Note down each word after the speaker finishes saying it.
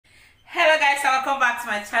to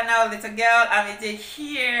my channel, little girl. I'm AJ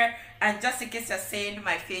here, and just in case you're seeing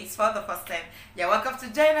my face for the first time, you're welcome to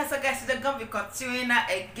join us. So guys, we're gonna be continuing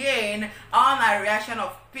again on our reaction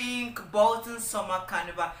of Pink Bolton Summer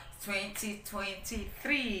Carnival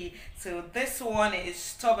 2023. So this one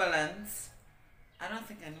is Turbulence. I don't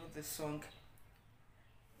think I know this song.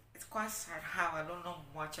 It's quite sad how I don't know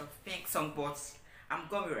much of Pink song, but I'm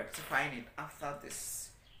gonna be rectifying it after this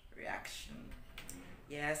reaction.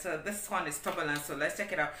 Yeah, so this one is Turbulence, so let's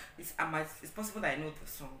check it out. It's possible that I know the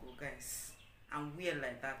song, oh guys. I'm weird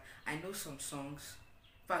like that. I know some songs.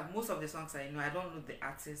 In fact, most of the songs I know, I don't know the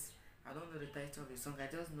artist. I don't know the title of the song. I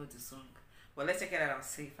just know the song. But let's check it out and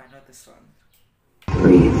see if I know the song.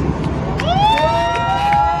 Breathe.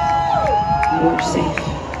 You are safe.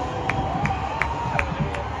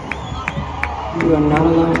 You are not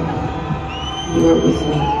alone. You are with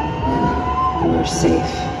me. You are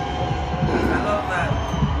safe. I love that.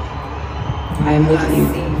 I am with you.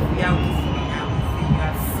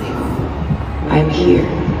 I am here.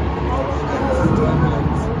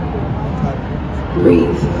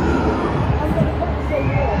 Breathe.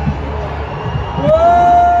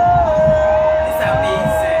 It's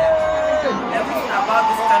amazing. Everything about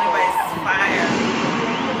this carnival is fire.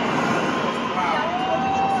 Wow.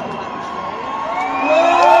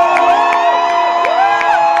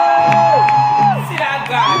 See that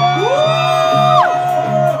guy?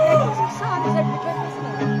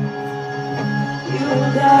 You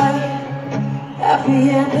and I, happy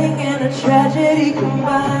ending and a tragedy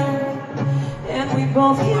combined. And we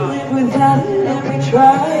both can live without it and we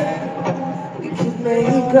try. We could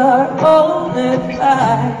make our own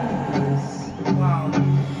advice. Wow.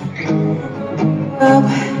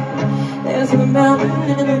 There's a mountain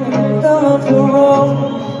in the middle of the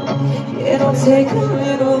road. It'll take a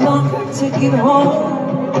little longer to get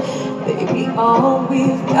home. Baby, all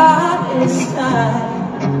we've got is time.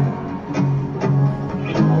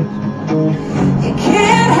 You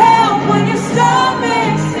can't help when your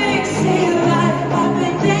stomach sinks. See life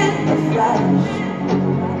happened in the flash.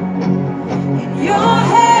 In your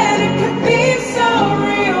head it could be so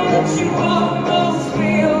real that you almost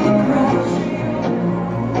feel the crash.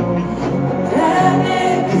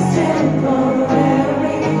 Panic is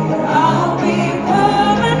temporary, but I'll be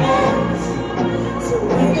permanent. So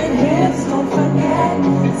when it hits, don't forget,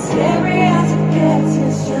 scary as it gets,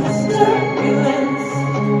 it's just turbulence.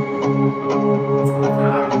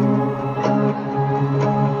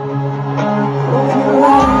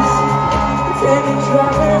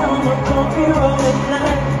 Driving on the bumpy road at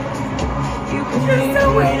night. You can leave the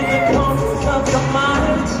corners of your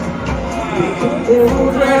mind. We can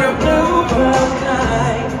build a new world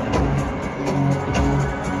night.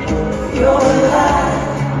 You're alive,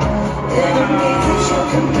 and it means that you're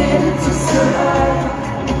committed to survive.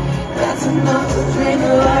 That's enough to drain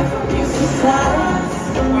the life from you sometimes.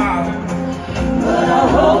 But I'll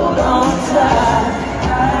hold on tight.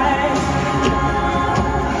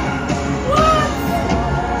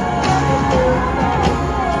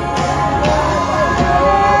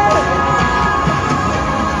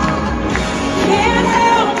 Can't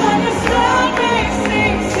help when your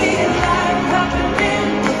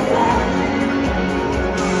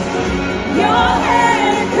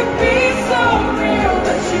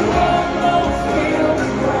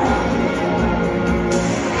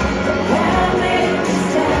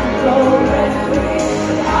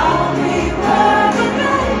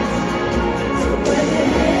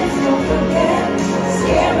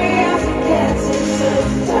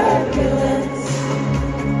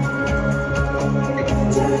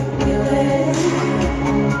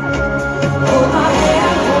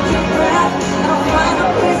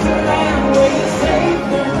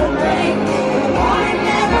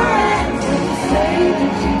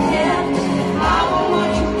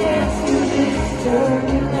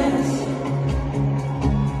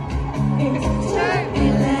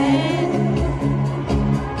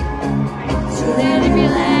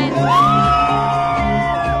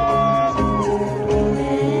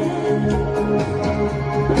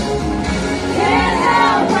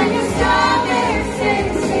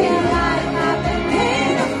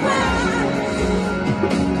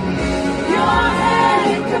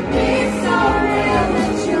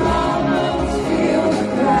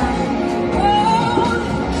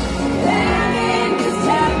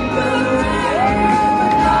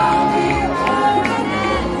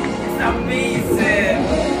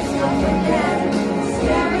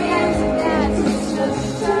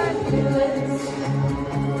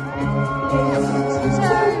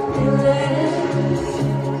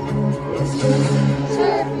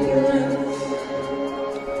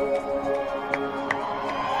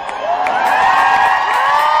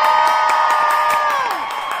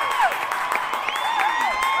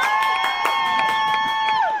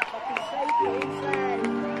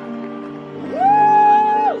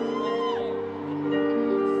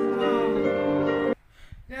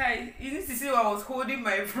see, I was holding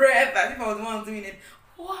my breath as if I was the one doing it.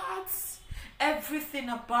 What? Everything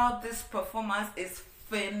about this performance is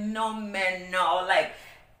phenomenal. Like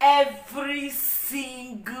every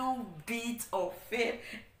single bit of it.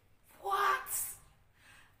 What?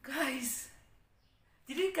 Guys,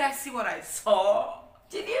 did you guys see what I saw?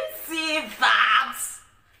 Did you see that?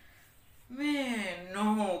 Man,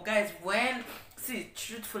 no, guys,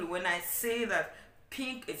 truthfully, when I say that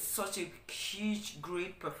Pink is such a huge,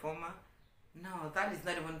 great performer, no, that is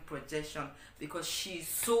not even projection, because she's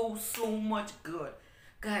so much good.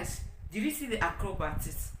 Guys, did you see the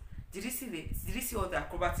acrobatics? Did you see all the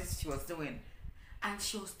acrobatics she was doing? And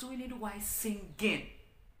she was doing it while singing.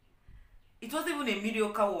 It wasn't even a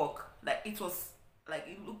mediocre work. Like it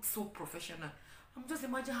looked so professional. I'm just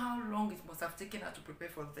imagine how long it must have taken her to prepare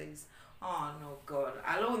for this. Oh no, God,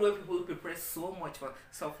 I love the way people prepare so much for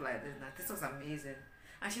stuff like this. Now, this was amazing.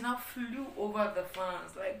 And she now flew over the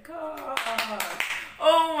fans. Like, God.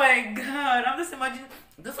 Oh my God. I'm just imagining,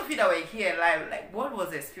 those of you that were here live, like, what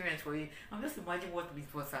was the experience for you? I'm just imagining what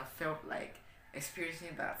it must have felt like experiencing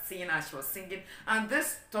that, seeing her, she was singing. And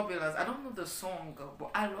this Turbulence, I don't know the song,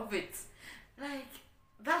 but I love it. Like,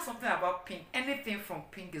 that's something about Pink. Anything from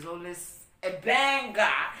Pink is always a banger.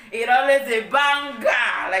 It always a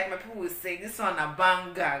banger. Like my people will say, this one a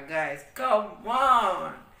banger, guys. Come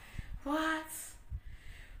on. What?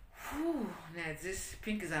 Whew, nah, this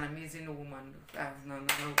Pink is an amazing woman. No.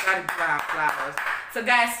 Gotta give her applause. So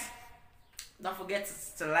guys, don't forget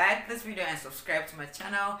to like this video and subscribe to my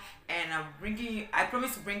channel. And I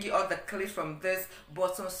promise to bring you all the clips from this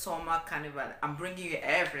Bolton Summer Carnival. I'm bringing you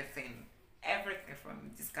everything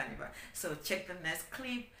from this carnival. So check the next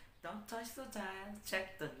clip. Don't touch the dial.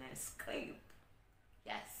 Check the next clip.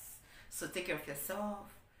 Yes. So take care of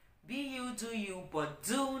yourself. Be you, do you, but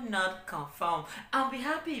do not conform. And be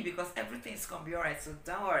happy, because everything is gonna be alright. So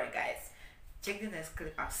don't worry, guys. Check the next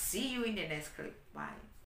clip. I'll see you in the next clip. Bye.